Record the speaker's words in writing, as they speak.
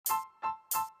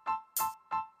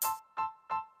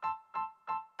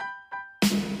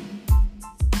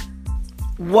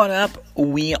What up?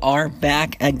 We are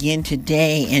back again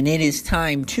today, and it is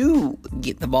time to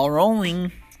get the ball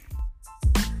rolling.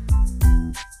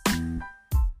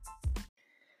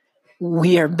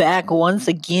 We are back once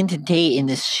again today in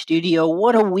the studio.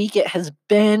 What a week it has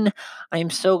been. I am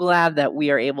so glad that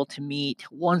we are able to meet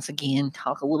once again,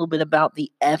 talk a little bit about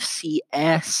the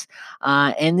FCS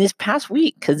and this past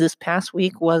week, because this past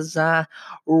week was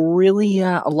really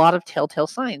a lot of telltale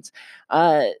signs.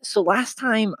 So last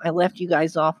time I left you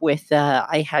guys off with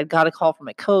I had got a call from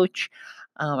my coach.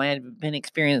 I had been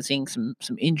experiencing some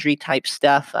injury type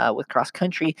stuff with cross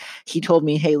country. He told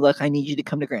me, "Hey, look, I need you to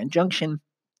come to Grand Junction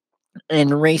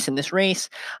and race in this race.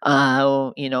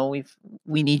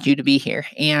 We need you to be here."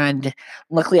 And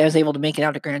luckily I was able to make it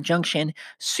out to Grand Junction.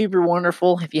 Super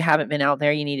wonderful. If you haven't been out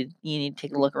there, you need to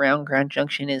take a look around. Grand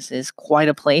Junction is quite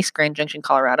a place. Grand Junction,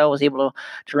 Colorado. I was able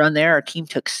to run there. Our team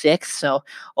took sixth, so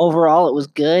overall it was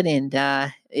good, and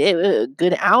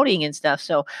good outing and stuff.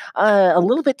 So a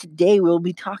little bit today we'll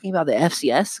be talking about the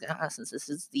FCS, since this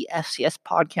is the FCS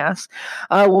podcast.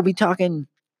 We'll be talking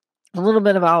a little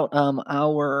bit about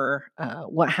our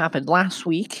what happened last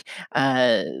week,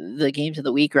 the games of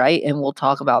the week, right? And we'll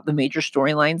talk about the major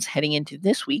storylines heading into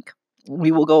this week.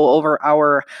 We will go over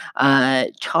our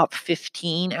top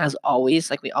 15 as always,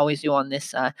 like we always do on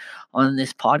this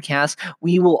podcast.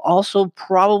 We will also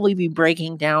probably be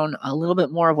breaking down a little bit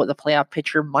more of what the playoff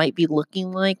picture might be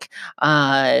looking like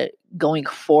going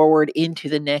forward into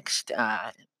the next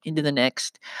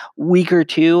week or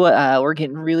two. We're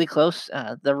getting really close.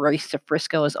 The race to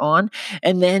Frisco is on.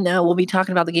 And then we'll be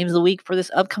talking about the games of the week for this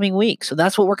upcoming week. So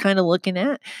that's what we're kind of looking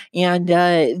at. And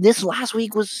this last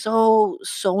week was so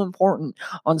important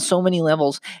on so many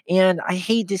levels. And I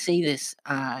hate to say this,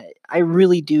 I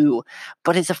really do,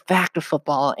 but it's a fact of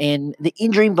football. And the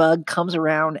injury bug comes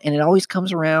around, and it always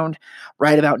comes around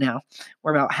right about now.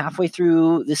 We're about halfway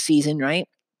through the season, right?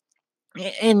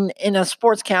 And as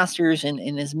sportscasters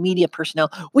and as media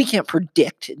personnel, we can't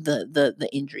predict the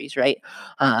injuries, right?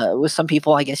 With some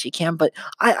people, I guess you can, but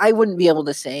I wouldn't be able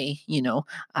to say,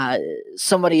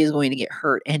 somebody is going to get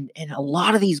hurt. And a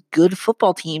lot of these good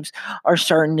football teams are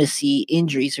starting to see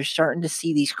injuries, they're starting to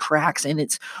see these cracks, and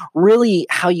it's really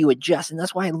how you adjust. And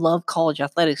that's why I love college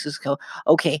athletics, is go,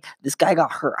 okay, this guy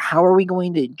got hurt. How are we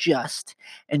going to adjust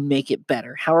and make it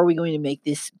better? How are we going to make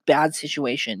this bad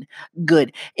situation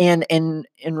good?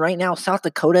 And right now, South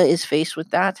Dakota is faced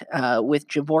with that, with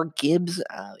Javor Gibbs.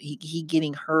 He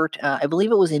getting hurt. I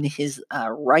believe it was in his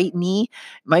right knee,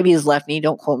 might be his left knee.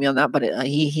 Don't quote me on that, but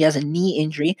he has a knee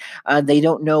injury. They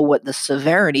don't know what the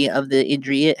severity of the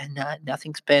injury is, and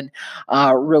nothing's been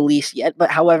released yet. But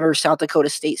however, South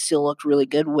Dakota State still looked really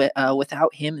good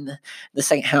without him in the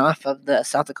second half of the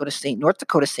South Dakota State North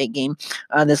Dakota State game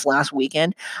this last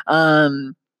weekend.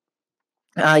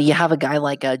 You have a guy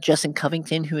like Justin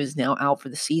Covington, who is now out for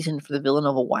the season for the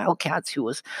Villanova Wildcats, who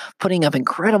was putting up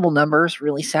incredible numbers.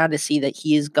 Really sad to see that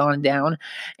he has gone down,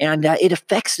 and it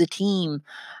affects the team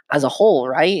as a whole,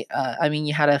 right? I mean,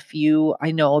 you had a few.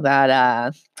 I know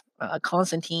that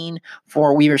Constantine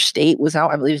for Weaver State was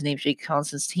out. I believe his name's Jake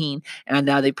Constantine, and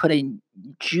they put in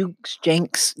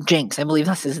Jenks. I believe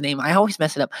that's his name. I always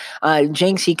mess it up.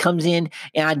 Jenks. He comes in,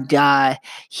 and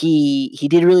he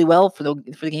did really well for the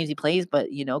games he plays. But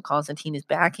Constantine is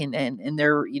back, and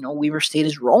they're Weaver State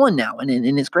is rolling now, and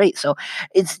it's great. So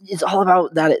it's all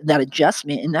about that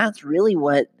adjustment, and that's really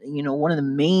what one of the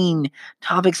main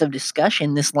topics of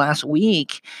discussion this last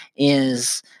week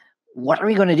is. What are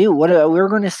we going to do? We're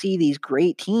going to see these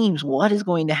great teams. What is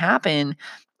going to happen?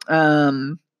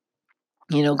 Um,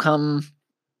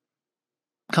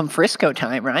 come Frisco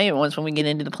time, right? Once when we get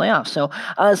into the playoffs. So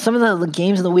some of the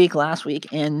games of the week last week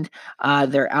and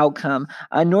their outcome.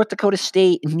 North Dakota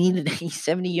State needed a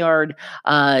 70-yard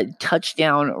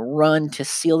touchdown run to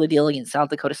seal the deal against South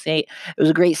Dakota State. It was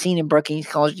a great scene, in Brookings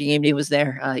College Game Day was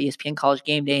there. ESPN College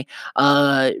Game Day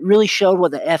really showed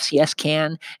what the FCS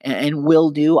can and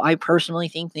will do. I personally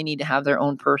think they need to have their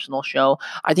own personal show.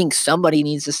 I think somebody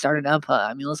needs to start it up.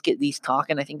 Let's get these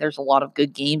talking. I think there's a lot of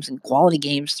good games and quality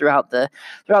games throughout the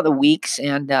weeks,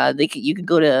 and you could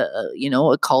go to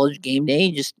a college game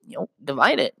day, just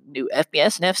divide it, do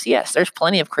FBS and FCS. There's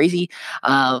plenty of crazy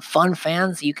fun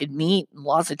fans you could meet,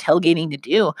 lots of tailgating to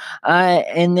do,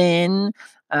 and then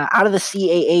out of the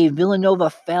CAA, Villanova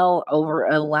fell over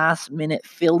a last minute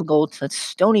field goal to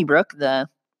Stony Brook, the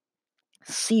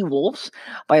Seawolves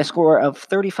by a score of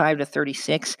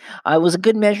 35-36. It was a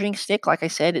good measuring stick. Like I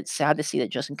said, it's sad to see that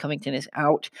Justin Covington is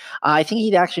out. I think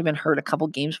he'd actually been hurt a couple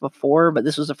games before, but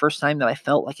this was the first time that I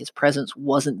felt like his presence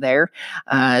wasn't there.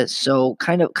 So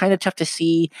kind of tough to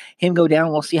see him go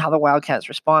down. We'll see how the Wildcats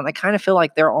respond. I kind of feel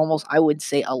like they're almost, I would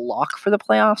say, a lock for the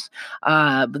playoffs.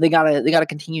 But they gotta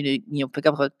continue to pick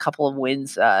up a couple of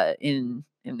wins in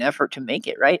an effort to make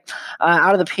it right.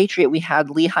 Out of the Patriot, we had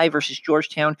Lehigh versus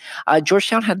Georgetown.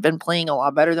 Georgetown had been playing a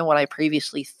lot better than what I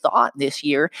previously thought this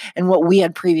year and what we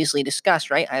had previously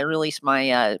discussed, right? I released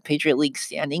my Patriot League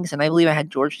standings, and I believe I had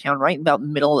Georgetown right about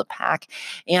middle of the pack.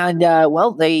 And,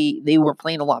 well, they were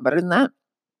playing a lot better than that.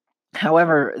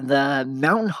 However, the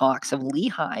Mountain Hawks of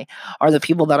Lehigh are the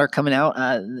people that are coming out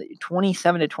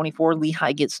 27-24.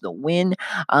 Lehigh gets the win.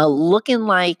 Looking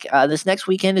like this next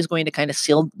weekend is going to kind of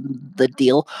seal the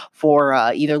deal for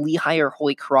either Lehigh or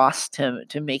Holy Cross to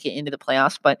make it into the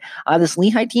playoffs. But this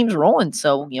Lehigh team's rolling,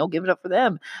 so give it up for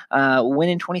them.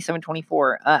 Winning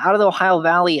 27-24. Out of the Ohio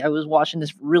Valley, I was watching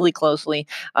this really closely.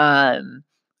 I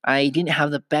didn't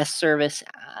have the best service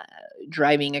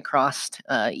driving across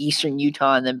eastern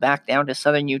Utah and then back down to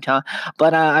southern Utah.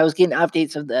 But I was getting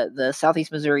updates of the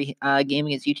Southeast Missouri game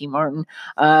against UT Martin.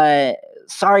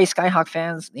 Sorry, Skyhawk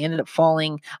fans, they ended up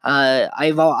falling.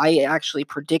 I actually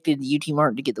predicted UT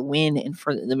Martin to get the win, and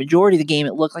for the majority of the game,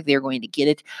 it looked like they were going to get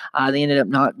it. They ended up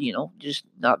not, just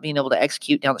not being able to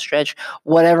execute down the stretch,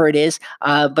 whatever it is.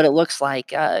 But it looks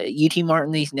like UT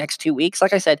Martin these next 2 weeks,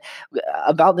 like I said,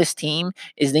 about this team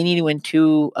is they need to win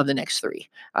 2 of the next 3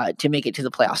 to make it to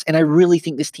the playoffs. And I really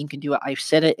think this team can do it. I've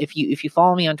said it. If you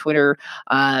follow me on Twitter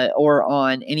or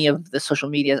on any of the social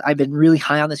medias, I've been really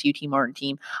high on this UT Martin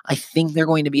team. I think they're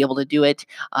going to be able to do it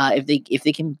if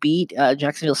they can beat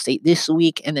Jacksonville State this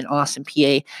week and then Austin,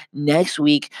 PA next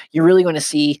week. You're really going to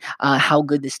see how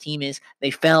good this team is.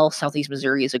 They fell. Southeast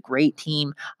Missouri is a great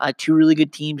team. 2 really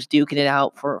good teams duking it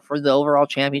out for the overall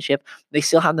championship. They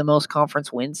still have the most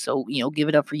conference wins, so give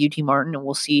it up for UT Martin, and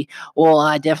we'll see.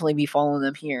 We'll definitely be following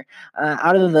them here.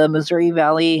 Out of the Missouri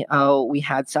Valley, we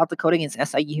had South Dakota against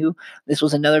SIU. This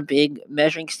was another big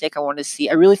measuring stick I wanted to see.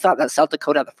 I really thought that South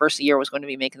Dakota the first year was going to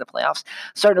be making the playoffs.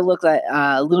 Started to look like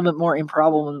a little bit more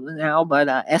improbable now,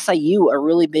 but SIU, a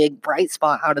really big bright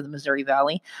spot out of the Missouri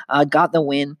Valley, got the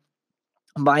win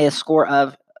by a score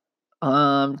of,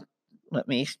 let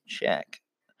me check.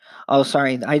 Oh,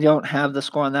 sorry. I don't have the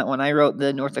score on that one. I wrote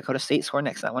the North Dakota State score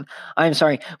next to that one. I'm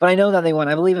sorry. But I know that they won.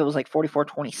 I believe it was like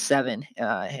 44-27,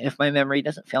 if my memory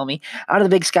doesn't fail me. Out of the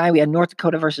Big Sky, we had North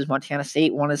Dakota versus Montana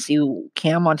State. Want to see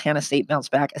can Montana State bounce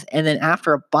back? And then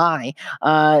after a bye,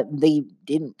 they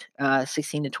didn't.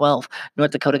 16-12.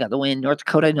 North Dakota got the win. North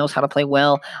Dakota knows how to play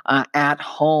well at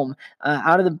home.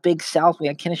 Out of the Big South, we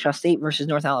had Kennesaw State versus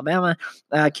North Alabama.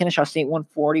 Kennesaw State won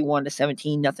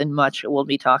 41-17. Nothing much. We'll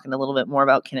be talking a little bit more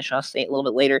about Kennesaw State a little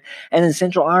bit later. And then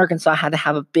Central Arkansas had to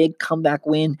have a big comeback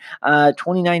win,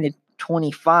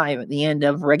 29-25 at the end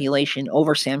of regulation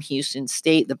over Sam Houston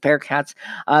State. The Bearcats,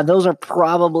 those are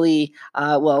probably,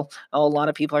 a lot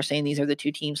of people are saying these are the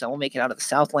 2 teams that will make it out of the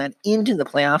Southland into the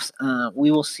playoffs. We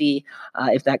will see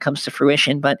if that comes to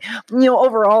fruition. But,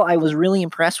 overall, I was really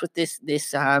impressed with this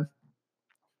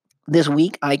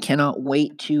week. I cannot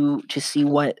wait to see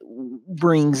what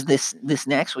brings this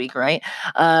next week, right?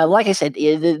 Like I said,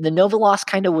 the Nova loss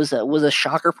kind of was a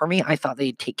shocker for me. I thought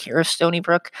they'd take care of Stony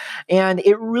Brook, and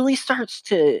it really starts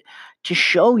to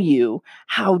show you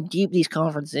how deep these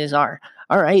conferences are.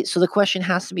 All right, so the question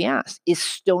has to be asked: is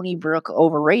Stony Brook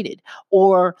overrated,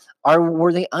 or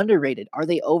were they underrated? Are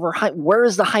they overhyped? Where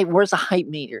is the hype? Where's the hype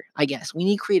meter? I guess we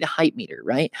need to create a hype meter,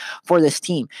 right, for this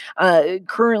team.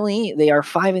 Currently, they are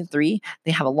 5-3.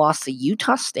 They have a loss to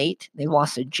Utah State. They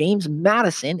lost to James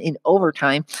Madison in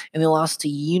overtime, and they lost to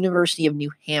University of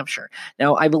New Hampshire.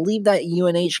 Now, I believe that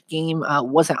UNH game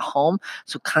was at home,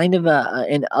 so kind of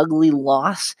an ugly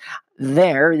loss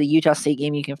there. The Utah State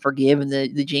game you can forgive, and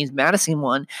the James Madison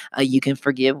one you can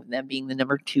forgive, them being the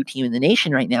number 2 team in the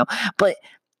nation right now. But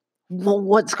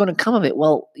what's going to come of it?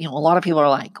 Well, a lot of people are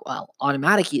like, well,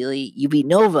 automatically you beat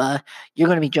Nova, you're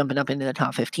going to be jumping up into the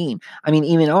top 15. I mean,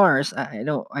 even ours,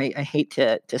 I hate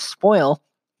to spoil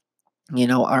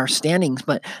our standings,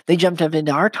 but they jumped up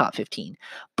into our top 15.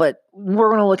 But we're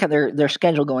going to look at their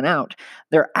schedule going out.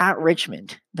 They're at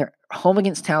Richmond. They're home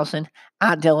against Towson,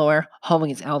 at Delaware, home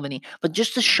against Albany. But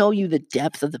just to show you the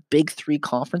depth of the big 3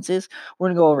 conferences, we're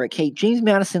going to go over it. Okay, James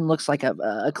Madison looks like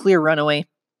a clear runaway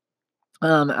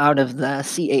out of the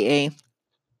CAA.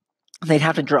 They'd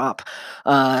have to drop,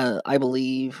 I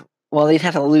believe. Well, they'd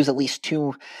have to lose at least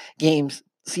 2 games,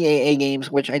 CAA games,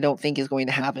 which I don't think is going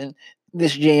to happen.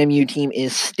 this JMU team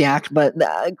is stacked, but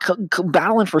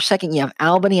battling for second, you have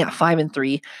Albany at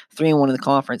 5-3, 3-1 in the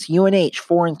conference. UNH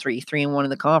 4-3, 3-1 in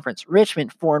the conference.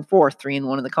 Richmond 4-4,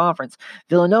 3-1 in the conference.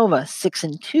 Villanova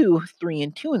 6-2,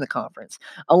 3-2 in the conference.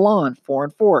 Elan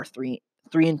 4-4,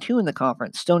 3-2 in the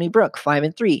conference. Stony Brook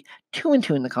 5-3,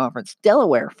 2-2 in the conference.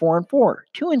 Delaware 4-4,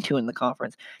 2-2 in the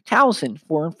conference. Towson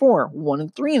 4-4,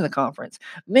 1-3 in the conference.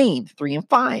 Maine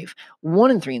 3-5,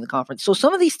 1-3 in the conference. So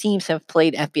some of these teams have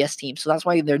played FBS teams, so that's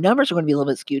why their numbers are going to be a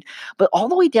little bit skewed. But all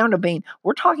the way down to Maine,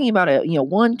 we're talking about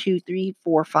 1, 2, 3,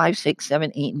 4, 5, 6,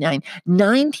 7, 8,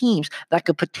 9 teams that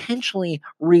could potentially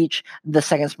reach the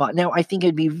second spot. Now, I think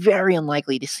it'd be very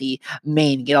unlikely to see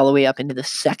Maine get all the way up into the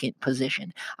second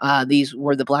position. These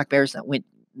were the Black Bears that went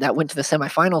to the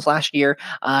semifinals last year.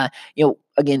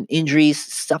 Again, injuries,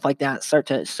 stuff like that start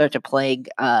to plague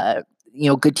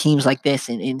good teams like this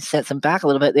and sets them back a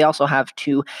little bit. They also have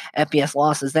 2 FBS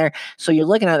losses there. So you're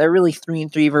looking at they're really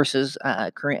 3-3 versus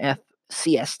current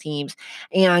FCS teams.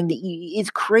 And it's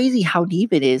crazy how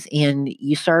deep it is. And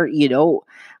you start,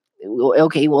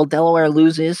 okay, well, Delaware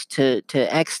loses to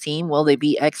X team. Well, they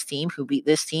beat X team who beat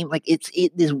this team. Like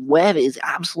this web is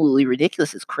absolutely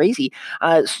ridiculous. It's crazy.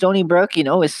 Stony Brook,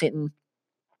 is sitting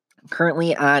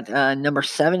currently at number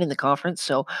 7 in the conference.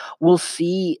 So we'll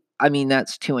see. I mean,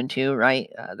 that's 2-2, right?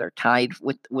 They're tied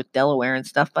with Delaware and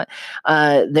stuff, but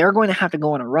they're going to have to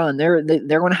go on a run. They're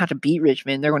going to have to beat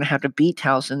Richmond. They're going to have to beat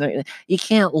Towson. You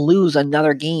can't lose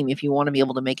another game if you want to be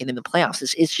able to make it in the playoffs.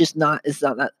 It's just not. It's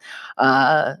not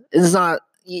that. It's not.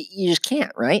 You just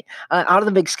can't, right? Out of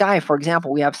the Big Sky, for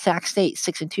example, we have Sac State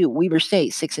 6-2, Weber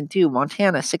State 6-2,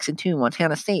 Montana 6-2,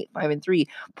 Montana State 5-3,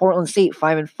 Portland State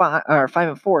 5-5 or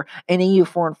 5-4, NAU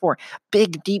 4-4.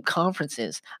 Big deep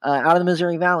conferences. Out of the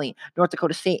Missouri Valley, North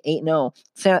Dakota State 8-0,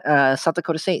 South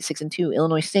Dakota State 6-2,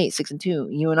 Illinois State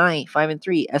 6-2, UNI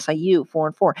 5-3, SIU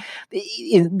 4-4.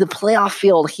 The playoff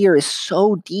field here is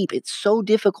so deep; it's so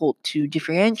difficult to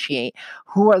differentiate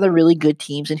who are the really good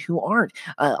teams and who aren't.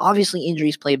 Obviously,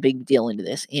 injuries play a big deal into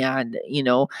this, and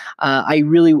I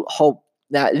really hope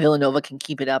that Villanova can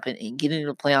keep it up and get into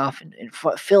the playoff and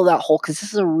fill that hole, because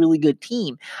this is a really good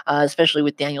team, especially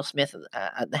with Daniel Smith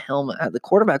at the helm at the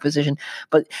quarterback position.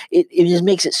 But it just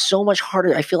makes it so much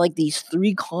harder. I feel like these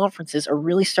 3 conferences are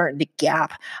really starting to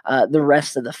gap the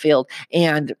rest of the field.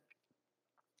 And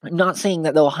I'm not saying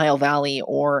that the Ohio Valley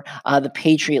or the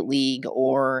Patriot League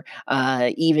or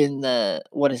even the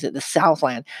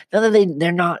Southland. None of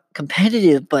they're not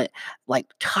competitive, but like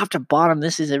top to bottom,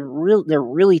 they're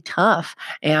really tough.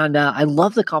 And I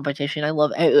love the competition. I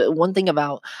love one thing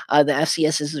about the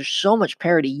FCS is there's so much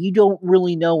parity. You don't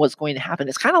really know what's going to happen.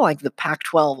 It's kind of like the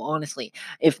Pac-12, honestly.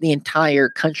 If the entire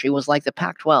country was like the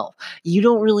Pac-12, you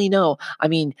don't really know. I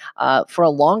mean, for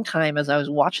a long time, as I was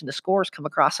watching the scores come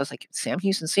across, I was like, Sam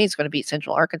Houston State's going to beat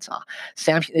Central Arkansas.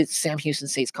 It's Sam Houston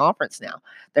State's conference now.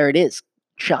 There it is.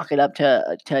 Chalk it up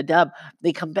to a dub.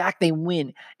 They come back, they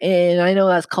win. And I know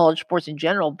that's college sports in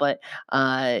general, but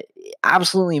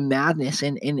absolutely madness.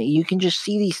 And you can just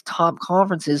see these top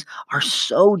conferences are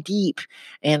so deep.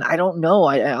 And I don't know.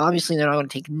 Obviously, they're not going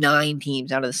to take 9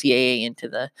 teams out of the CAA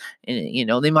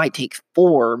into they might take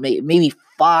 4, maybe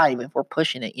 5 if we're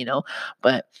pushing it,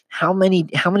 But how many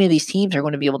of these teams are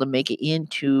going to be able to make it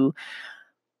into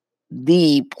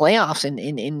the playoffs,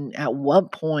 and at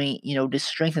what point, does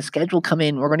strength of schedule come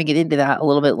in? We're going to get into that a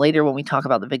little bit later when we talk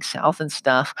about the Big South and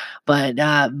stuff. But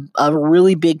a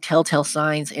really big telltale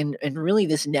signs, and really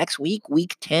this next week,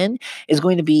 week 10, is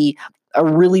going to be a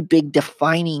really big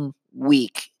defining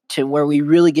week to where we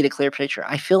really get a clear picture.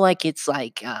 I feel like it's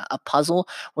like a puzzle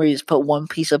where you just put one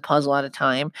piece of puzzle at a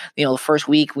time. The first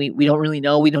week we don't really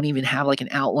know. We don't even have like an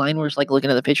outline. We're just like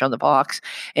looking at the picture on the box.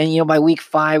 And by week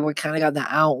 5, we kind of got the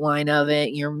outline of it.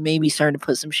 You're maybe starting to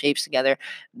put some shapes together.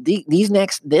 This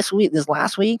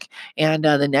last week, and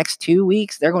the next 2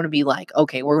 weeks, they're going to be like,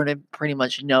 okay, we're going to pretty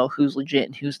much know who's legit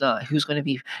and who's not, who's going to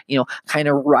be, kind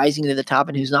of rising to the top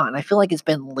and who's not. And I feel like it's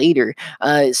been later.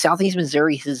 Southeast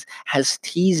Missouri has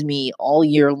teased me all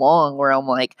year long, where I'm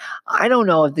like, I don't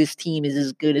know if this team is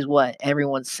as good as what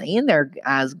everyone's saying they're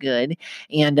as good.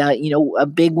 And a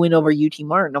big win over UT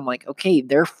Martin, I'm like, okay,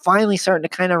 they're finally starting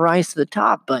to kind of rise to the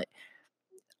top, but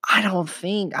I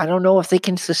don't know if they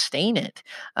can sustain it.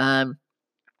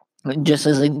 Just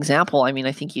as an example, I mean,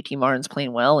 I think UT Martin's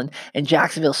playing well, and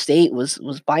Jacksonville State was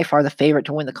by far the favorite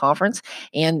to win the conference,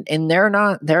 and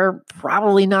they're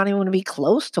probably not even going to be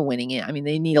close to winning it. I mean,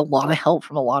 they need a lot of help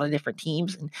from a lot of different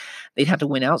teams, and they'd have to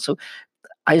win out. So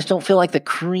I just don't feel like the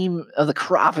cream of the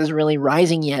crop is really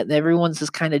rising yet. Everyone's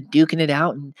just kind of duking it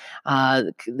out, and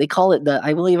they call it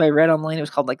I believe I read online it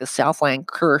was called like the Southland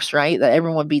curse, right? That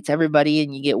everyone beats everybody,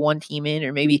 and you get one team in,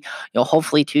 or maybe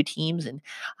hopefully two teams, and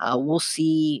we'll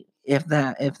see if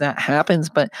that happens.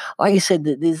 But like I said,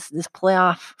 this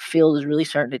playoff field is really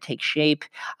starting to take shape.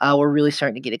 We're really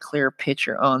starting to get a clearer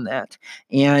picture on that,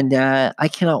 and I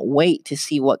cannot wait to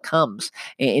see what comes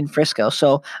in Frisco.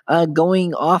 So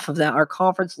going off of that, our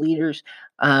conference leaders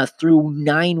through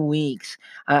 9 weeks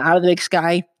out of the Big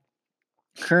Sky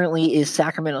currently is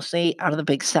Sacramento State. Out of the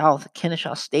Big South,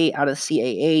 Kennesaw State. Out of the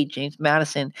CAA, James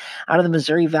Madison. Out of the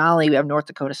Missouri Valley, we have North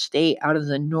Dakota State. Out of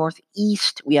the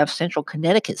Northeast, we have Central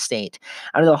Connecticut State.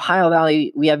 Out of the Ohio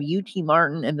Valley, we have UT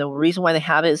Martin. And the reason why they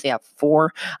have it is they have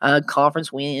four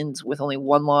conference wins with only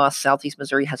one loss. Southeast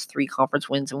Missouri has three conference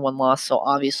wins and one loss. So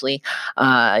obviously,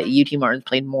 UT Martin's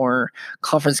played more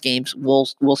conference games.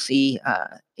 We'll see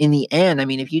in the end. I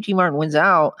mean, if UT Martin wins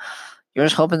out, you're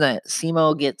just hoping that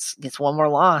SEMO gets one more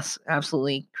loss.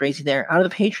 Absolutely crazy there. Out of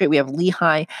the Patriot, we have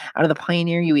Lehigh. Out of the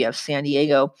Pioneer, we have San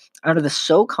Diego. Out of the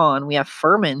SoCon, we have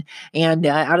Furman. And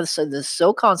out of the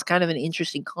SoCon's kind of an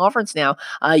interesting conference now.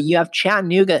 You have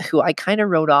Chattanooga, who I kind of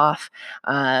wrote off.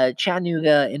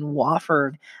 Chattanooga and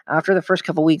Wofford. After the first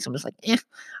couple weeks, I'm just like,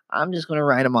 I'm just going to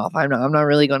write them off. I'm not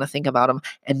really going to think about them.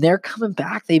 And they're coming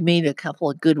back. They've made a couple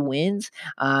of good wins.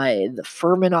 The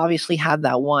Furman obviously had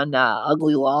that one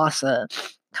ugly loss a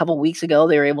couple weeks ago.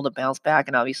 They were able to bounce back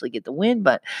and obviously get the win,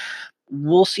 but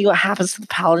we'll see what happens to the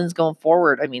Paladins going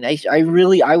forward. I mean, I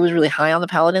was really high on the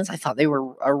Paladins. I thought they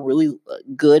were a really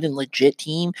good and legit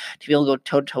team to be able to go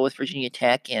toe to toe with Virginia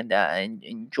Tech and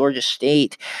Georgia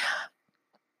State.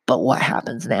 But what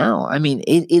happens now? I mean,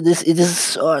 it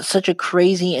is such a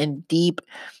crazy and deep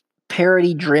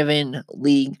parity driven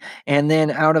league. And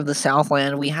then out of the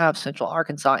Southland, we have Central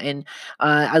Arkansas. And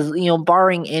as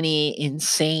barring any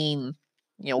insane,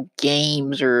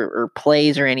 games or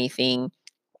plays or anything,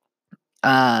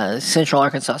 Central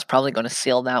Arkansas is probably going to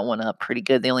seal that one up pretty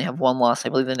good. They only have one loss. I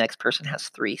believe the next person has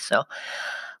three. So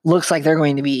looks like they're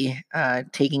going to be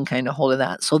taking kind of hold of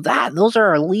that. So those are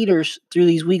our leaders through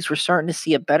these weeks. We're starting to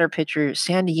see a better picture.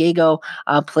 San Diego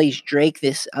plays Drake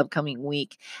this upcoming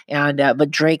week, and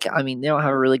but Drake, I mean, they don't have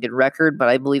a really good record, but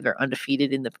I believe they're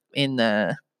undefeated in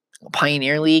the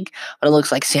Pioneer League, but it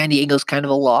looks like San Diego's kind of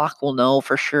a lock. We'll know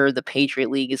for sure the Patriot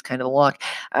League is kind of a lock.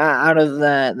 Out of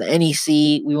the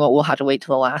NEC, we'll have to wait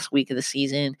till the last week of the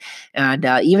season, and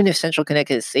even if Central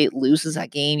Connecticut State loses that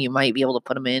game, you might be able to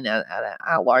put them in at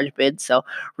large bid. So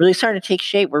really starting to take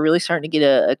shape. We're really starting to get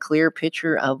a clear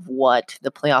picture of what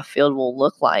the playoff field will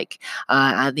look like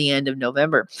at the end of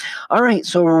November. All right,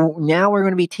 so now we're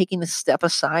going to be taking a step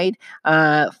aside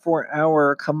for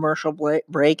our commercial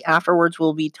break. Afterwards,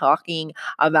 we'll be talking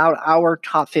about our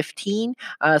top 15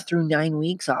 through 9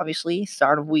 weeks, obviously,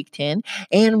 start of week 10.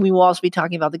 And we will also be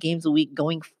talking about the games of the week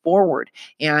going forward.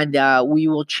 And we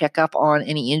will check up on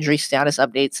any injury status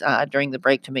updates during the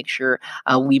break to make sure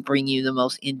we bring you the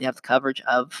most in-depth coverage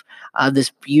of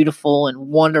this beautiful and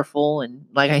wonderful and,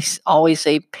 like I always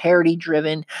say,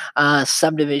 parity-driven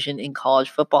subdivision in college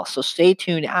football. So stay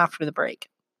tuned after the break.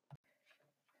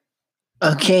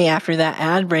 Okay, after that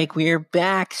ad break, we're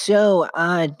back. So,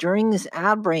 during this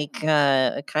ad break,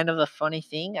 kind of a funny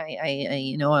thing.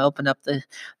 I opened up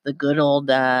the good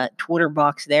old Twitter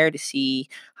box there to see,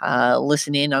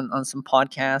 listen in on some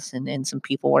podcasts and some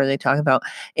people. What are they talking about?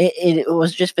 It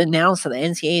was just announced that the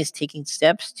NCAA is taking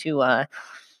steps to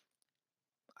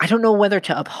I don't know whether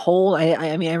to uphold.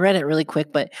 I mean, I read it really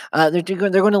quick, but they're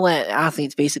going to let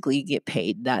athletes basically get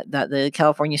paid. That the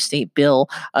California state bill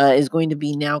is going to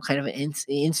be now kind of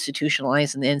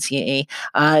institutionalized in the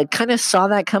NCAA. Kind of saw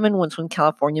that coming once when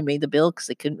California made the bill because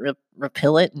they couldn't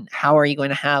repeal it. And how are you going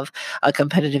to have a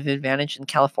competitive advantage in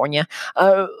California?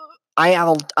 I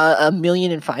have a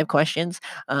million and five questions.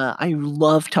 I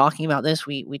love talking about this.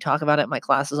 We talk about it in my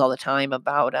classes all the time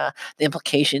about the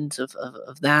implications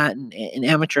of that and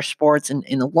amateur sports and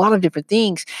a lot of different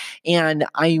things. And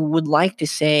I would like to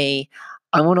say,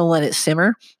 I want to let it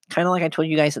simmer. Kind of like I told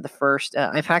you guys at the first.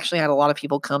 I've actually had a lot of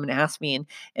people come and ask me,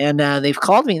 and they've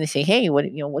called me and they say, "Hey, what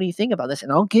do you think about this?"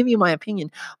 And I'll give you my opinion.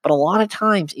 But a lot of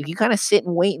times, if you kind of sit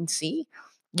and wait and see,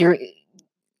 you're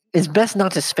it's best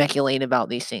not to speculate about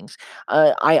these things.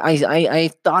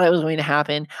 I thought it was going to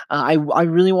happen. I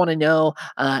really want to know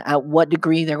at what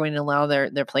degree they're going to allow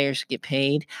their players to get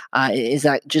paid. Is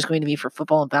that just going to be for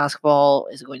football and basketball?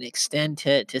 Is it going to extend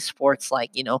to sports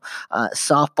like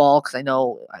softball? Because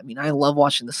I mean, I love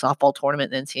watching the softball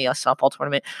tournament, the NCAA softball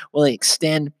tournament. Will it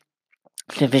extend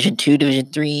Division two, Division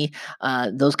three,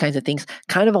 those kinds of things.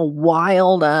 Kind of a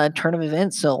wild turn of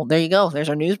events. So there you go. There's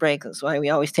our news break. That's why we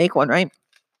always take one, right?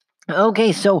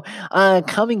 Okay, so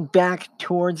coming back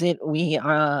towards it, we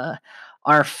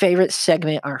our favorite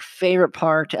segment, our favorite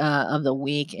part of the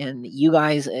week, and you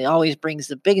guys, it always brings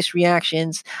the biggest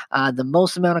reactions, the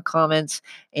most amount of comments,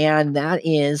 and that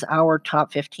is our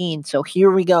top 15. So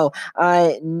here we go.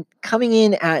 Coming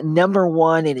in at number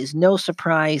one, it is no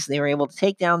surprise they were able to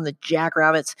take down the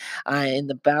Jackrabbits in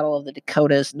the Battle of the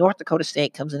Dakotas. North Dakota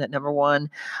State comes in at number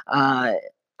one.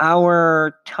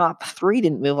 Our top three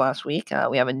didn't move last week.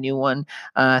 We have a new one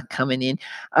coming in.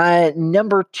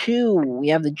 Number two, we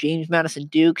have the James Madison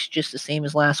Dukes, just the same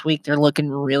as last week. They're looking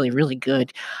really, really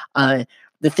good. The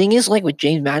thing is, like with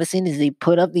James Madison, is they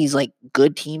put up these like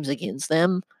good teams against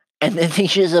them, and then they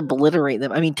just obliterate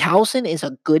them. I mean, Towson is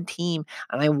a good team,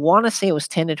 and I want to say it was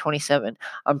 10-27.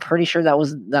 I'm pretty sure that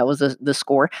was the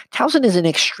score. Towson is an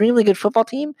extremely good football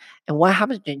team, and what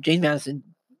happens? James Madison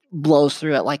blows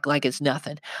through it like it's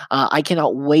nothing. I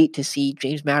cannot wait to see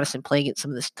James Madison play against some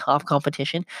of this tough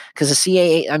competition because the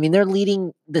CAA. I mean, they're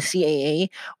leading the CAA,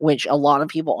 which a lot of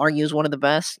people argue is one of the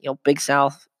best. You know, Big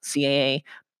South CAA.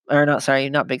 Or not, sorry,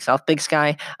 not Big South, Big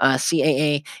Sky,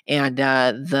 CAA, and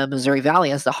the Missouri Valley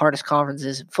has the hardest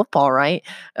conferences in football, right?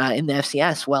 In the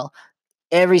FCS. Well,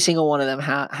 every single one of them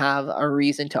have a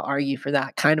reason to argue for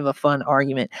that. Kind of a fun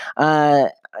argument.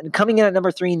 Coming in at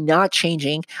number three, not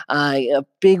changing. A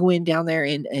big win down there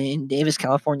in Davis,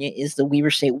 California, is the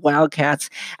Weber State Wildcats,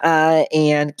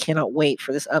 and cannot wait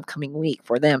for this upcoming week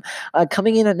for them.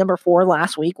 Coming in at number four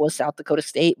last week was South Dakota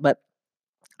State, but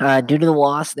due to the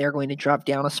loss, they're going to drop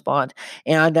down a spot.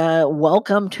 And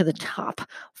welcome to the top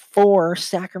four,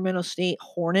 Sacramento State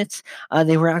Hornets.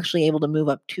 They were actually able to move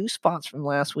up 2 spots from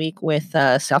last week with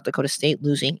South Dakota State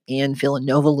losing and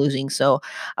Villanova losing. So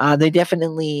they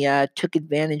definitely took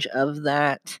advantage of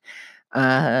that.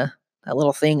 Uh, that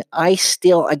little thing. I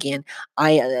still, again,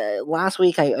 I last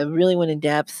week I really went in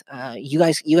depth. You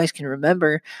guys can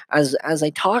remember as I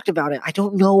talked about it. I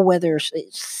don't know whether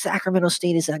Sacramento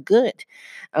State is that good.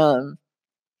 Um,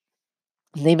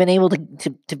 they've been able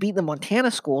to beat the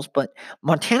Montana schools, but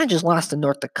Montana just lost to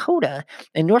North Dakota,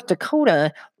 and North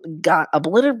Dakota got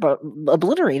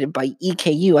obliterated by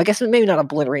EKU. I guess maybe not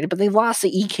obliterated, but they lost to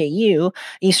EKU,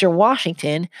 Eastern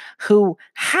Washington, who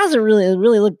hasn't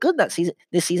really looked good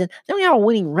this season. They only have a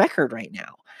winning record right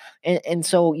now. And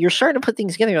so you're starting to put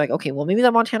things together. You're like, okay, well, maybe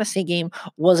that Montana State game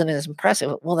wasn't as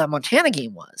impressive. Well, that Montana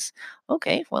game was.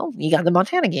 Okay, well, you got the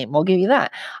Montana game. I'll give you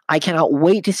that. I cannot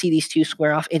wait to see these two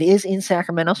square off. It is in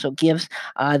Sacramento, so it gives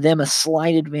them a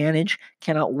slight advantage.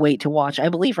 Cannot wait to watch. I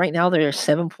believe right now they're a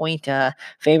 7-point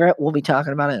favorite. We'll be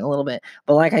talking about it in a little bit.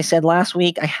 But like I said last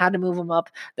week, I had to move them up.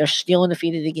 They're still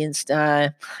undefeated against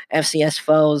FCS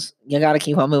foes. You got to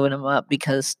keep on moving them up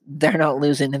because they're not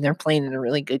losing and they're playing in a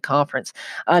really good conference.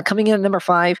 Coming in at number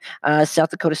 5, South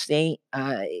Dakota State.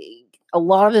 A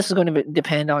lot of this is going to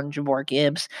depend on Jabbar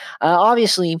Gibbs.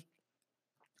 Obviously,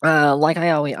 like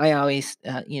I always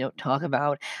talk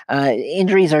about,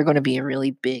 injuries are going to be a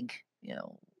really big,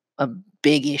 a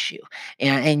big issue,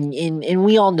 and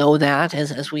we all know that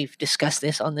as we've discussed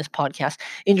this on this podcast,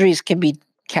 injuries can be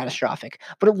catastrophic.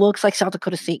 But it looks like South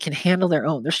Dakota State can handle their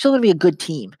own. They're still going to be a good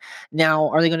team. Now,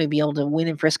 are they going to be able to win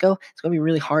in Frisco? It's going to be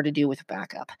really hard to do with a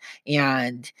backup,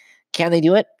 and can they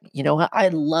do it? You know,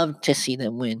 I'd love to see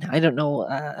them win. I don't know.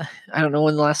 I don't know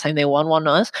when the last time they won one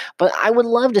was, but I would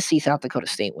love to see South Dakota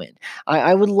State win.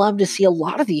 I would love to see a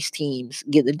lot of these teams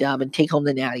get the dub and take home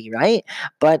the natty, right?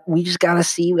 But we just gotta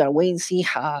see. We gotta wait and see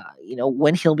how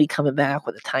when he'll be coming back.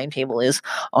 What the timetable is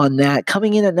on that.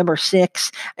 Coming in at number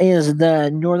 6 is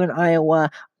the Northern Iowa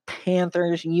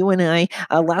Panthers, UNI.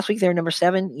 Last week they were number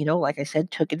 7. Like I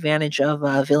said, took advantage of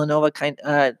Villanova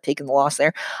taking the loss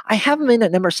there. I have them in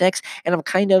at number 6, and I'm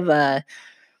kind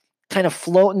of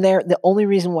floating there. The only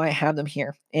reason why I have them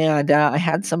here, and I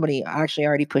had somebody actually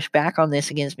already push back on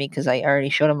this against me because I already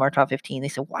showed them our top 15. They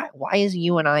said, why is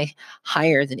UNI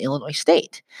higher than Illinois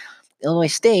State? Illinois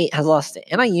State has lost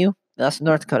to NIU, lost to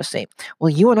North Dakota State.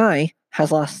 Well, UNI has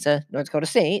lost to North Dakota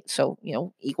State, so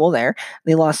equal there.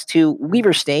 They lost to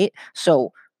Weber State,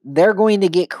 so they're going to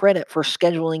get credit for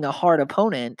scheduling a hard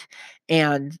opponent,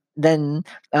 and then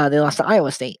they lost to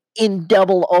Iowa State in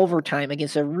double overtime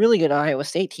against a really good Iowa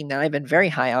State team that I've been very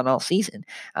high on all season.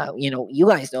 You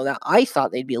guys know that I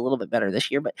thought they'd be a little bit better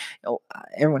this year, but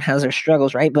everyone has their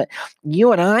struggles, right? But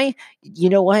UNI, you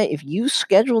know what? If you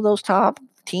schedule those top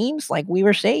teams like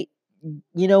Weber State,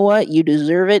 you know what? You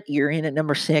deserve it. You're in at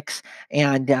number 6,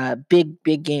 and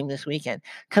big game this weekend.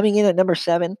 Coming in at number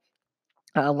 7,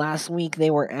 Last week they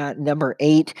were at number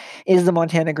 8 is the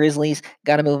Montana Grizzlies.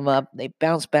 Got to move them up. They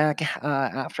bounced back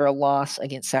after a loss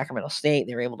against Sacramento State.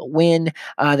 They were able to win.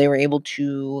 They were able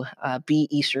to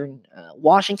beat Eastern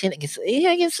Washington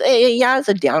yeah, it's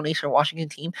a down Eastern Washington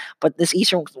team, but this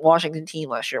Eastern Washington team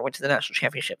last year went to the national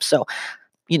championship. So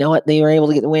you know what? They were able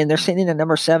to get the win. They're sitting in at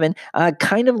number 7,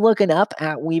 kind of looking up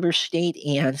at Weber State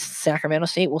and Sacramento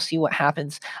State. We'll see what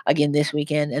happens again this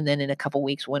weekend, and then in a couple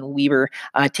weeks when Weber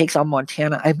takes on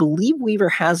Montana. I believe Weber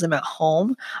has them at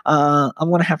home. I'm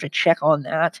going to have to check on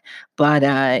that, but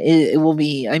it will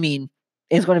be. I mean,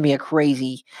 it's going to be a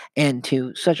crazy end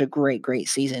to such a great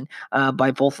season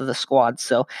by both of the squads.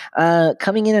 So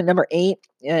coming in at number 8,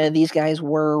 these guys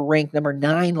were ranked number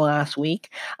 9 last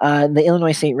week, the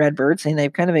Illinois State Redbirds, and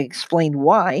they've kind of explained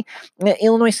why.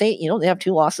 Illinois State, they have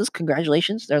 2 losses.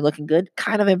 Congratulations, they're looking good.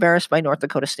 Kind of embarrassed by North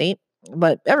Dakota State,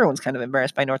 but everyone's kind of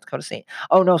embarrassed by North Dakota State.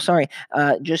 Oh no, sorry,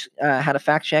 just had a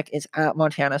fact check. It's at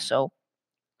Montana, so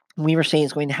Weaver State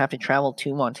is going to have to travel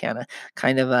to Montana.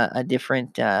 Kind of a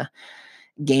different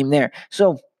game there.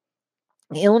 So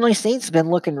Illinois State's been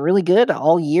looking really good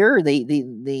all year. They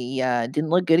didn't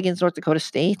look good against North Dakota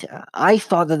State. I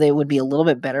thought that they would be a little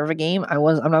bit better of a game. I'm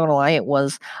not gonna lie, it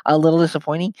was a little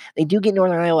disappointing. They do get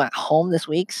Northern Iowa at home this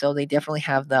week, so they definitely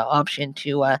have the option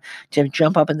to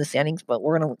jump up in the standings. But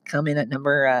we're gonna come in at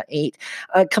number 8,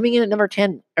 coming in at number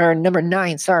 10 or number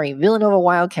 9. Sorry, Villanova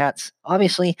Wildcats.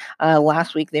 Obviously,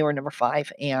 last week they were number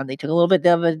 5, and they took a little bit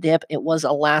of a dip. It was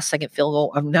a last-second field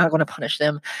goal. I'm not going to punish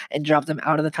them and drop them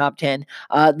out of the top 10.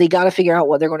 They got to figure out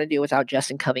what they're going to do without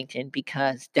Justin Covington,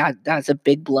 because that's a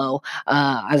big blow.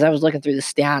 As I was looking through the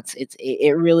stats,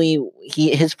 it really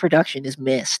his production is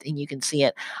missed, and you can see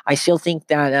it. I still think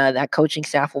that that coaching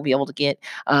staff will be able to get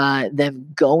them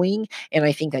going, and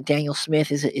I think that Daniel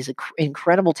Smith is an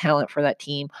incredible talent for that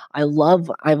team. I've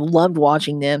loved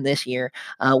watching them this year.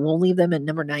 We'll leave them at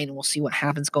number 9, and we'll see what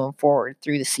happens going forward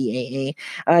through the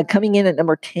CAA. Coming in at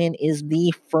number 10 is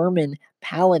the Furman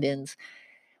Paladins.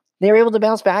 They were able to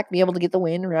bounce back, be able to get the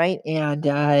win, right? And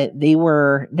they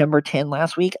were number 10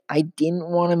 last week. I didn't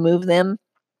want to move them.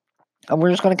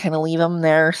 We're just going to kind of leave them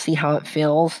there, see how it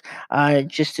feels,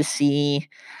 just to see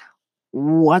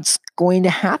what's going to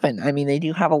happen. I mean, they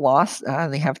do have a loss.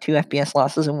 They have 2 FBS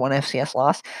losses and 1 FCS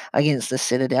loss against the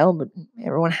Citadel, but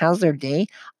everyone has their day.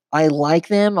 I like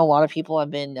them. A lot of people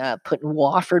have been putting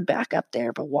Wofford back up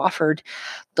there, but Wofford,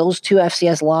 those 2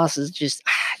 FCS losses, just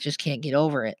can't get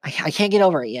over it. I can't get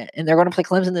over it yet. And they're going to play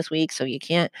Clemson this week, so you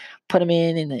can't put them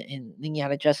in and then you got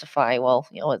to justify, well,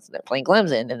 they're playing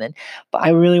Clemson. And then, but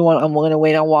I'm going to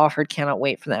wait on Wofford. Cannot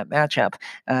wait for that matchup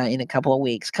in a couple of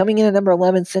weeks. Coming in at number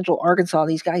 11, Central Arkansas.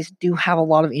 These guys do have a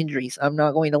lot of injuries. I'm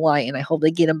not going to lie, and I hope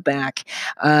they get them back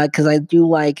because I do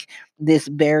like this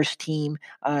Bears team.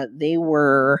 They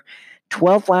were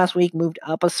 12th last week, moved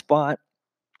up a spot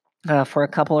for a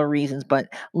couple of reasons, but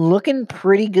looking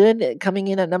pretty good coming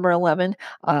in at number 11.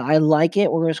 I like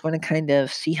it. We're just going to kind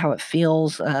of see how it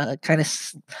feels. I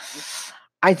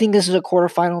think this is a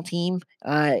quarterfinal team.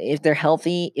 If they're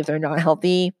healthy, if they're not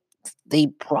healthy, they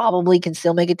probably can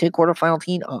still make it to a quarterfinal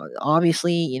team.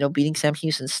 Obviously, beating Sam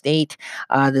Houston State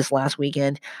this last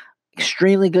weekend.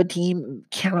 Extremely good team.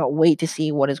 Cannot wait to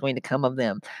see what is going to come of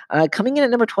them. Coming in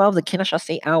at number 12, the Kennesaw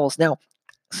State Owls. Now,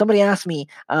 somebody asked me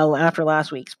after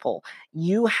last week's poll,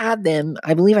 you had them,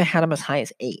 I believe I had them as high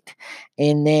as 8,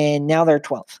 and then now they're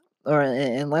 12th.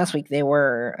 And last week I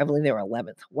believe they were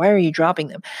 11th. Why are you dropping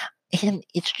them? And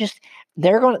it's just, they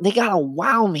gotta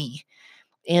wow me.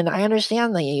 And I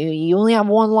understand that you only have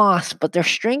 1 loss, but their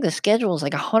strength of schedule is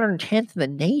like 110th in the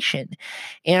nation.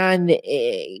 And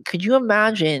could you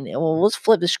imagine? Well, let's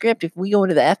flip the script. If we go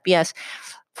into the FBS,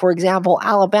 for example,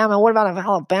 Alabama. What about if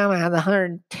Alabama had the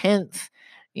 110th,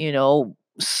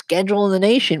 schedule in the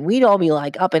nation? We'd all be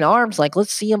like up in arms, like,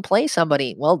 let's see them play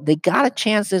somebody. Well, they got a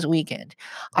chance this weekend.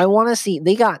 I want to see.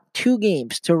 They got 2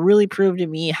 games to really prove to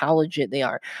me how legit they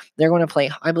are. They're going to play.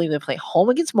 I believe they play home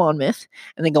against Monmouth,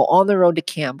 and they go on the road to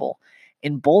Campbell.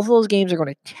 And both of those games are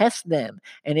going to test them.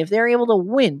 And if they're able to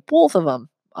win both of them,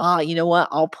 you know what?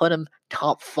 I'll put them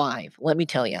top 5. Let me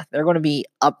tell you, they're going to be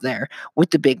up there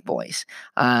with the big boys.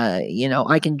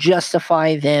 I can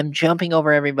justify them jumping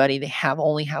over everybody. They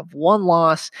only have 1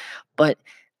 loss, but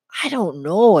I don't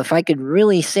know if I could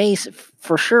really say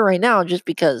for sure right now, just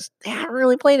because they haven't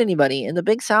really played anybody in the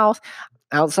Big South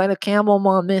outside of Campbell,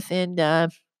 Monmouth,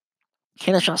 and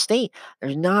Kennesaw State.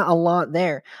 There's not a lot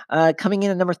there. Coming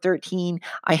in at number 13,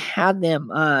 I had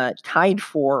them tied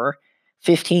for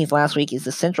 15th last week is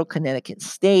the Central Connecticut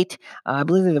State. I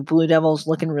believe the Blue Devils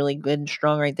looking really good and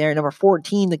strong right there. Number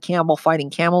 14, the Campbell Fighting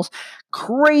Camels.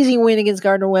 Crazy win against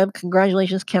Gardner-Webb.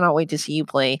 Congratulations. Cannot wait to see you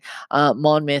play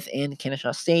Monmouth and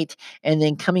Kennesaw State. And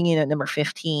then coming in at number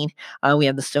 15, we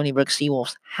have the Stony Brook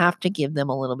Seawolves. Have to give them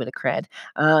a little bit of cred.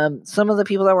 Some of the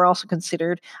people that were also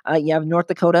considered, you have North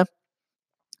Dakota.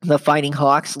 The Fighting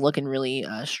Hawks looking really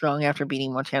strong after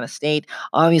beating Montana State.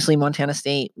 Obviously, Montana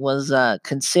State was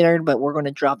considered, but we're going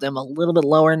to drop them a little bit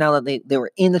lower now that they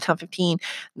were in the top 15.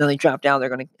 Now they dropped down.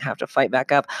 They're going to have to fight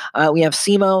back up. We have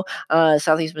SEMO,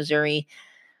 Southeast Missouri.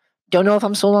 Don't know if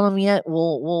I'm sold on them yet.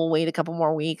 We'll wait a couple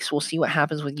more weeks. We'll see what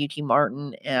happens with UT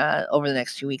Martin over the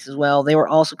next 2 weeks as well. They were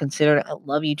also considered. I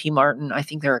love UT Martin. I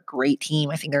think they're a great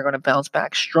team. I think they're going to bounce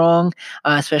back strong,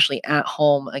 especially at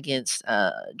home against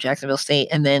Jacksonville State,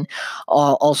 and then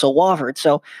also Wofford.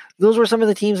 So those were some of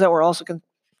the teams that were also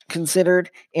considered.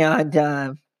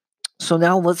 And so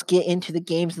now let's get into the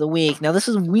games of the week. Now this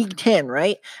is week 10,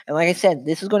 right? And like I said,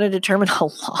 this is going to determine a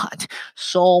lot,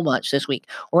 so much this week.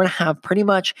 We're going to have pretty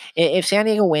much, if San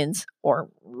Diego wins, or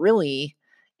really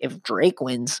if Drake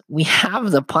wins, we have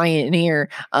the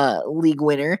Pioneer League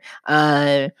winner.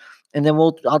 And then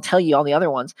I'll tell you all the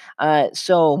other ones.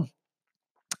 So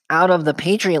out of the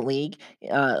Patriot League,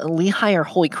 Lehigh or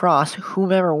Holy Cross,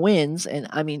 whomever wins, and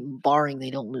I mean, barring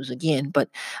they don't lose again, but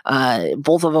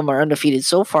both of them are undefeated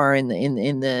so far in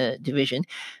the division.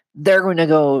 They're going to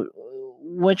go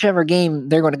whichever game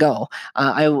they're going to go.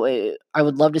 I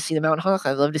would love to see the Mountain Hawks.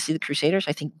 I'd love to see the Crusaders.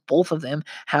 I think both of them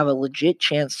have a legit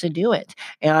chance to do it.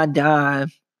 And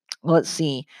let's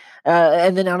see.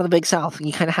 And then out of the Big South,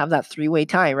 you kind of have that three-way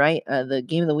tie, right? The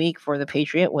game of the week for the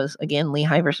Patriot was, again,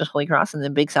 Lehigh versus Holy Cross, and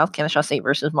then Big South, Kennesaw State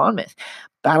versus Monmouth.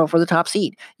 Battle for the top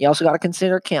seed. You also got to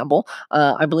consider Campbell.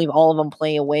 I believe all of them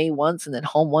play away once and then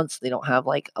home once. They don't have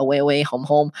like away,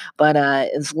 home. But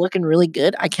it's looking really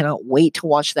good. I cannot wait to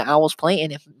watch the Owls play.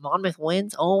 And if Monmouth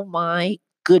wins, oh my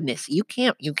goodness, you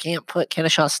can't put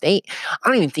Kennesaw State. I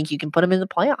don't even think you can put them in the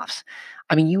playoffs.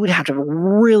 I mean, you would have to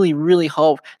really, really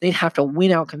hope they'd have to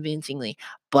win out convincingly.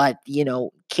 But,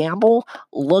 Campbell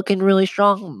looking really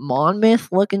strong. Monmouth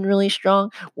looking really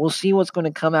strong. We'll see what's going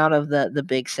to come out of the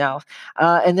Big South.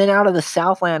 And then out of the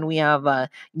Southland, we have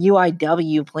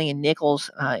UIW playing Nichols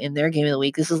in their game of the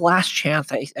week. This is last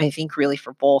chance, I think, really,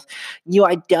 for both.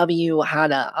 UIW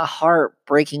had a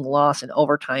heartbreaking loss in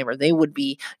overtime, or they would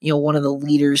be, one of the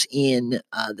leaders in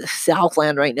the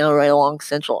Southland right now, right along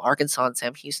Central Arkansas and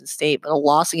Sam Houston State. But a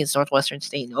loss against Northwestern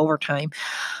State in overtime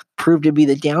proved to be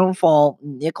the downfall.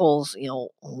 Nichols,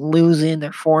 losing.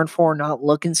 They're 4-4, not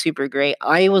looking super great.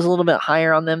 I was a little bit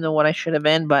higher on them than what I should have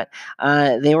been, but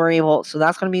they were able. So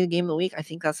that's going to be the game of the week. I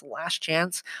think that's the last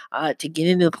chance to get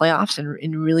into the playoffs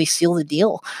and really seal the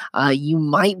deal. You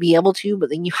might be able to, but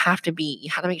then you have to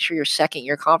make sure you're second in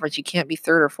your conference. You can't be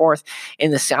third or fourth in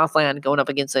the Southland going up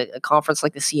against a conference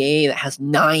like the CAA that has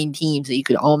 9 teams that you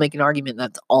could all make an argument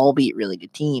that's all beat really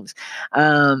good teams.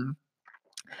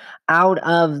 Out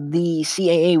of the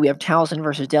CAA, we have Towson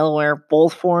versus Delaware,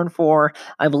 both 4-4.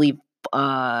 I believe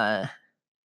one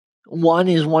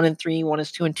is 1-3, one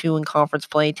is 2-2 in conference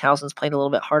play. Towson's played a little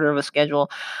bit harder of a schedule.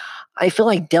 I feel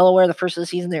like Delaware, the first of the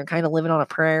season, they're kind of living on a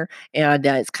prayer, and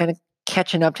it's kind of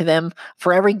catching up to them.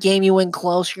 For every game you win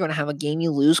close, you're going to have a game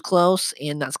you lose close,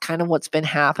 and that's kind of what's been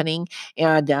happening.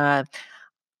 And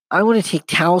I want to take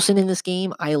Towson in this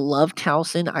game. I love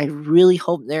Towson. I really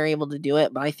hope they're able to do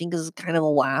it, but I think this is kind of the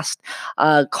last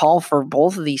call for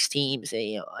both of these teams.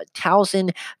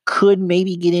 Towson could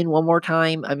maybe get in one more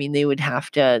time. I mean, they'd have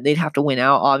to win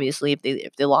out, obviously,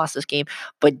 if they lost this game.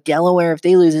 But Delaware, if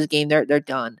they lose this game, they're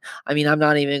done. I mean, I'm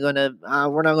not even gonna.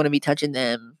 We're not gonna be touching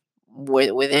them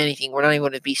with anything. We're not even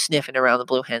going to be sniffing around the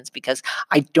Blue Hens, because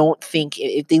I don't think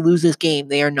if they lose this game,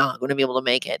 they are not going to be able to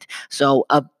make it. So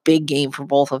a big game for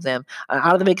both of them.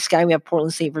 Out of the Big Sky, we have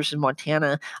Portland State versus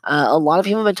Montana. A lot of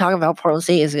people have been talking about Portland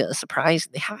State as a surprise.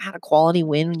 They haven't had a quality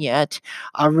win yet.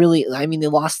 Really, I mean, they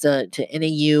lost to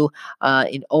NAU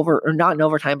not in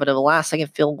overtime, but a last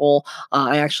second field goal.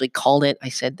 I actually called it. I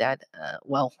said that,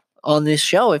 on this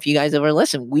show, if you guys ever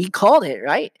listen, we called it,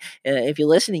 right? If you're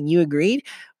listening, you agreed.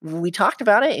 We talked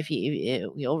about it. If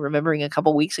you remembering a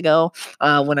couple weeks ago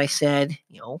when I said,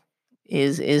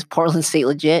 is Portland State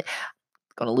legit?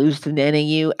 going to lose to the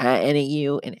NAU at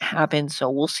NAU, and it happened. So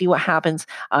we'll see what happens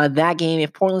that game.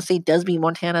 If Portland State does beat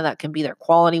Montana, that can be their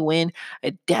quality win.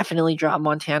 It definitely dropped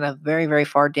Montana very, very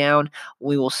far down.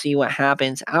 We will see what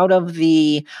happens. Out of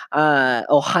the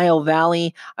Ohio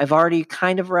Valley, I've already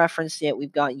kind of referenced it.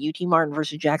 We've got UT Martin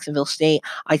versus Jacksonville State.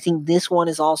 I think this one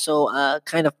is also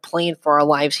kind of playing for our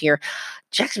lives here.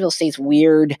 Jacksonville State's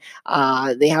weird.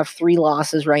 They have 3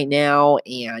 losses right now,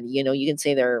 and you can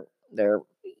say they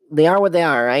are what they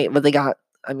are, right? But they got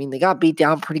beat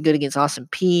down pretty good against Austin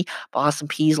Peay. But Austin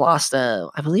Peay's lost, I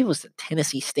believe it was to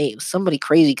Tennessee State. It was somebody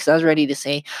crazy because I was ready to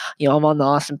say, I'm on the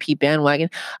Austin Peay bandwagon.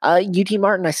 UT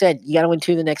Martin, I said, you got to win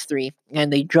 2 of the next 3.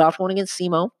 And they dropped one against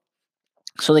SEMO.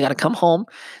 So they got to come home.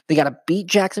 They got to beat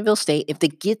Jacksonville State. If they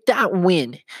get that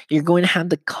win, you're going to have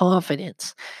the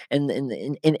confidence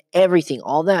and everything,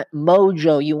 all that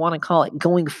mojo you want to call it,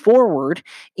 going forward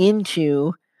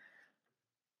into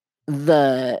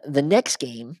the next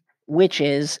game, which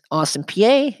is Austin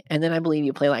PA, and then I believe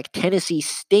you play like Tennessee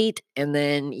State, and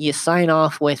then you sign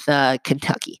off with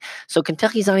Kentucky. So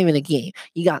Kentucky's not even a game.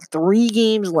 You got 3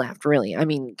 games left, really. I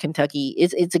mean, Kentucky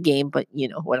it's a game, but you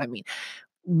know what I mean.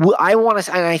 I want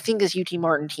to, and I think this UT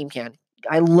Martin team can.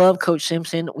 I love Coach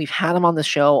Simpson. We've had him on the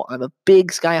show. I'm a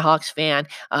big Skyhawks fan.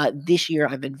 This year,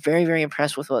 I've been very, very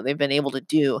impressed with what they've been able to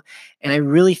do, and I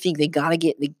really think they gotta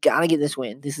get this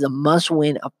win. This is a must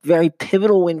win, a very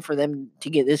pivotal win for them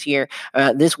to get this year,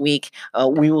 this week.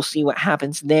 We will see what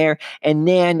happens there, and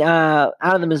then out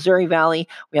of the Missouri Valley,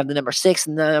 we have the number 6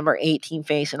 and the number 8 team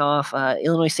facing off.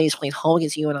 Illinois State's playing home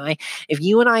against UNI. If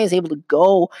UNI is able to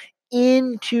go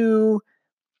into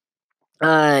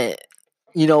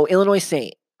Illinois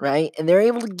State, right? And they're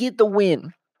able to get the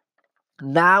win.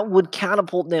 That would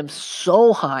catapult them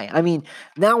so high. I mean,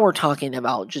 now we're talking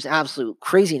about just absolute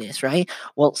craziness, right?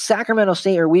 Well, Sacramento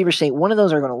State or Weber State, one of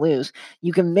those are going to lose.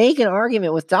 You can make an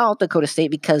argument with South Dakota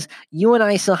State because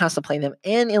UNI still has to play them,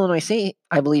 and Illinois State,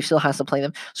 I believe, still has to play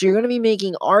them. So you're going to be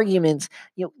making arguments,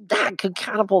 that could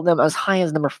catapult them as high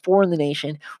as number 4 in the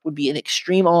nation. Would be an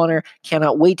extreme honor.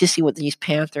 Cannot wait to see what these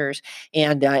Panthers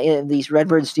and these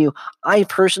Redbirds do. I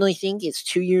personally think it's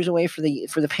 2 years away for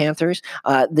the Panthers.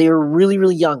 They're really,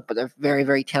 really young, but they're very,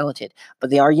 very talented. But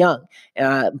they are young.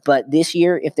 But this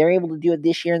year, if they're able to do it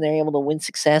this year and they're able to win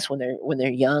success when they're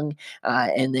young,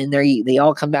 and then they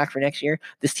all come back for next year,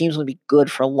 this team's going to be good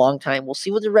for a long time. We'll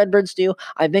see what the Redbirds do.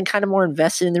 I've been kind of more invested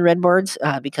in the Redbirds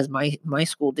because my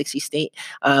school, Dixie State,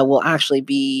 will actually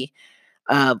be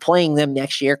playing them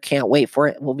next year. Can't wait for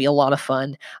it. It will be a lot of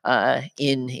fun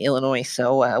in Illinois.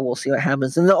 So we'll see what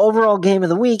happens. In the overall game of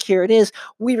the week, here it is.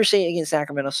 Weber State against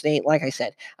Sacramento State. Like I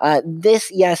said,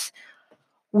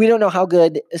 we don't know how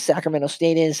good Sacramento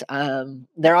State is.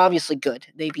 They're obviously good.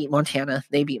 They beat Montana.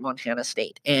 They beat Montana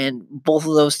State. And both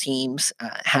of those teams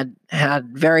had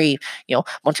very,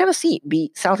 Montana State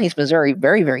beat Southeast Missouri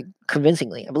very, very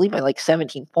convincingly. I believe by like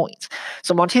 17 points.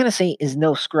 So Montana State is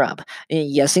no scrub.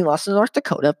 Yes, they lost to North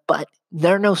Dakota, but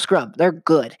they're no scrub. They're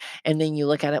good. And then you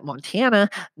look at it, Montana,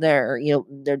 their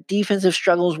defensive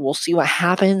struggles. We'll see what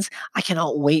happens. I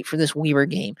cannot wait for this Weber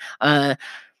game.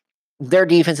 Their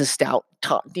defense is stout,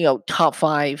 top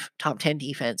 5, top 10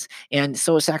 defense, and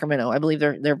so is Sacramento. I believe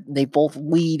they both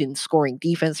lead in scoring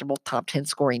defense. They're both top 10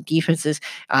 scoring defenses.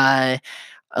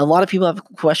 A lot of people have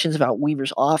questions about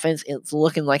Weber's offense. It's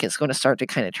looking like it's going to start to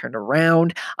kind of turn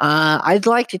around. I'd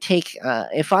like to take,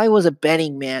 if I was a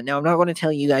betting man, now I'm not going to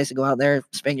tell you guys to go out there and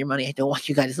spend your money. I don't want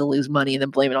you guys to lose money and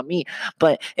then blame it on me.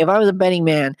 But if I was a betting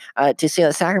man, to say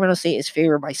that Sacramento State is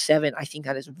favored by 7, I think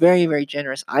that is very, very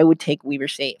generous. I would take Weber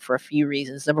State for a few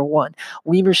reasons. Number one,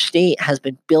 Weber State has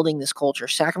been building this culture.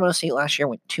 Sacramento State last year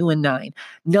went 2-9.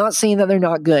 Not saying that they're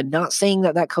not good. Not saying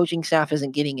that coaching staff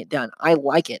isn't getting it done. I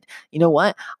like it. You know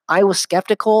what? I was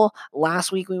skeptical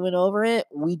last week. We went over it.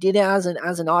 We did it as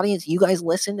an audience. You guys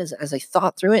listened as I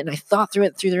thought through it, and I thought through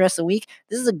it through the rest of the week.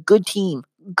 This is a good team,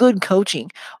 good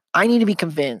coaching. I need to be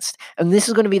convinced, and this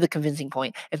is going to be the convincing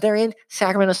point. If they're in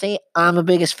Sacramento State, I'm the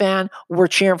biggest fan. We're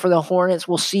cheering for the Hornets.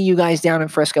 We'll see you guys down in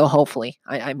Frisco, hopefully.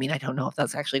 I mean, I don't know if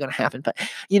that's actually going to happen, but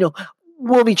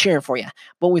we'll be cheering for you.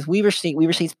 But with Weber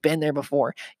State's been there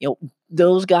before.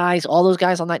 Those guys, all those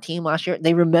guys on that team last year,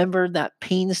 they remembered that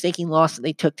painstaking loss that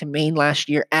they took to Maine last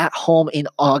year at home in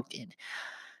Ogden.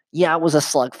 Yeah, it was a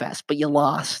slugfest, but you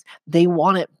lost. They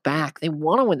want it back. They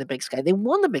want to win the Big Sky. They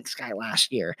won the Big Sky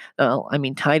last year.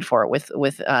 Tied for it with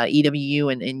EWU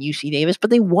and UC Davis, but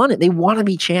they won it. They want to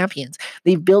be champions.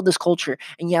 They've built this culture,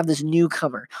 and you have this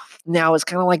newcomer. Now it's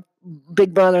kind of like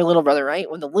big brother, little brother, right?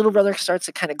 When the little brother starts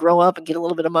to kind of grow up and get a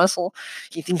little bit of muscle,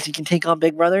 he thinks he can take on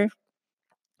big brother.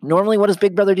 Normally, what does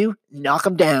big brother do? Knock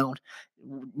him down.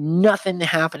 nothing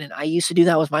happening. I used to do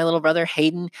that with my little brother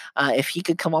Hayden. If he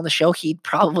could come on the show, he'd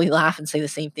probably laugh and say the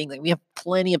same thing. Like, we have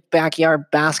plenty of backyard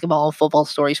basketball and football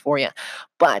stories for you.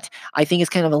 But I think it's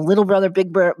kind of a little brother,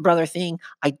 big brother thing.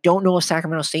 I don't know if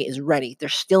Sacramento State is ready. They're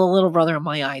still a little brother in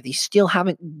my eye. They still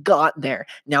haven't got there.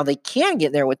 Now they can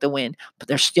get there with the win, but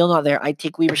they're still not there. I'd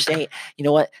take Weber State. You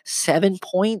know what? 7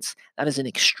 points. That is an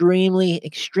extremely,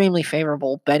 extremely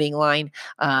favorable betting line.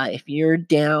 If you're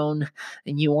down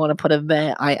and you want to put a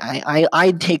bet,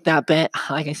 I'd take that bet.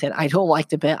 Like I said, I don't like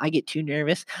to bet. I get too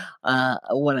nervous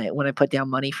when I put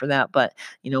down money for that. But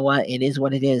you know what? It is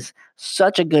what it is.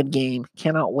 Such a good game.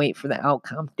 Cannot wait for the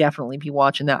outcome. Definitely be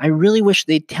watching that. I really wish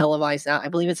they'd televise that. I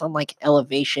believe it's on like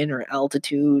Elevation or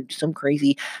Altitude, some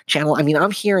crazy channel. I mean, I'm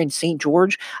here in St.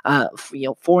 George,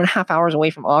 4.5 hours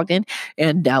away from Ogden,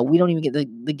 and we don't even get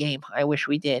the game. I wish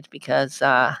we did, because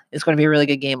it's going to be a really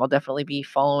good game. I'll definitely be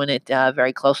following it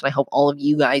very close, and I hope all of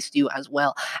you guys do as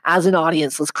well. As an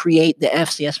audience, let's create the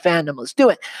FCS fandom. Let's do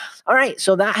it. All right,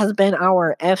 so that has been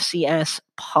our FCS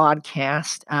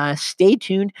podcast. Stay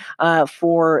tuned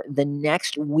for the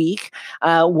next week.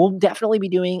 We'll definitely be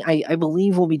doing, I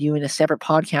believe we'll be doing a separate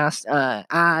podcast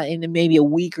in maybe a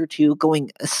week or two,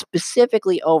 going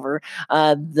specifically over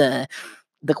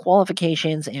the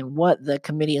qualifications and what the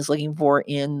committee is looking for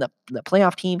in the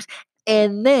playoff teams,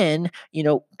 and then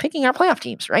picking our playoff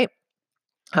teams, right?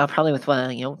 Probably with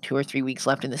 2 or 3 weeks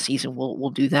left in the season, we'll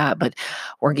do that. But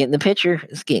we're getting the picture;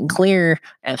 it's getting clear.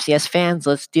 FCS fans,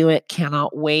 let's do it!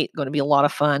 Cannot wait. Going to be a lot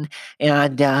of fun,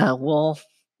 and we'll.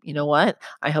 You know what?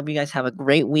 I hope you guys have a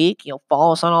great week.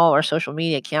 Follow us on all our social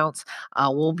media accounts.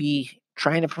 We'll be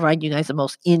trying to provide you guys the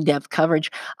most in-depth coverage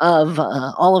of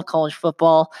all of college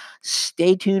football.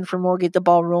 Stay tuned for more Get the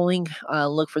Ball Rolling.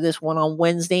 Look for this one on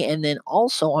Wednesday, and then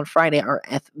also on Friday, our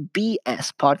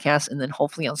FBS podcast, and then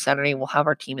hopefully on Saturday, we'll have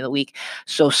our Team of the Week.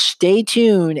 So stay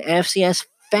tuned, FCS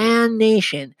Fan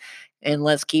Nation, and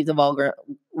let's keep the ball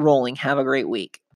rolling. Have a great week.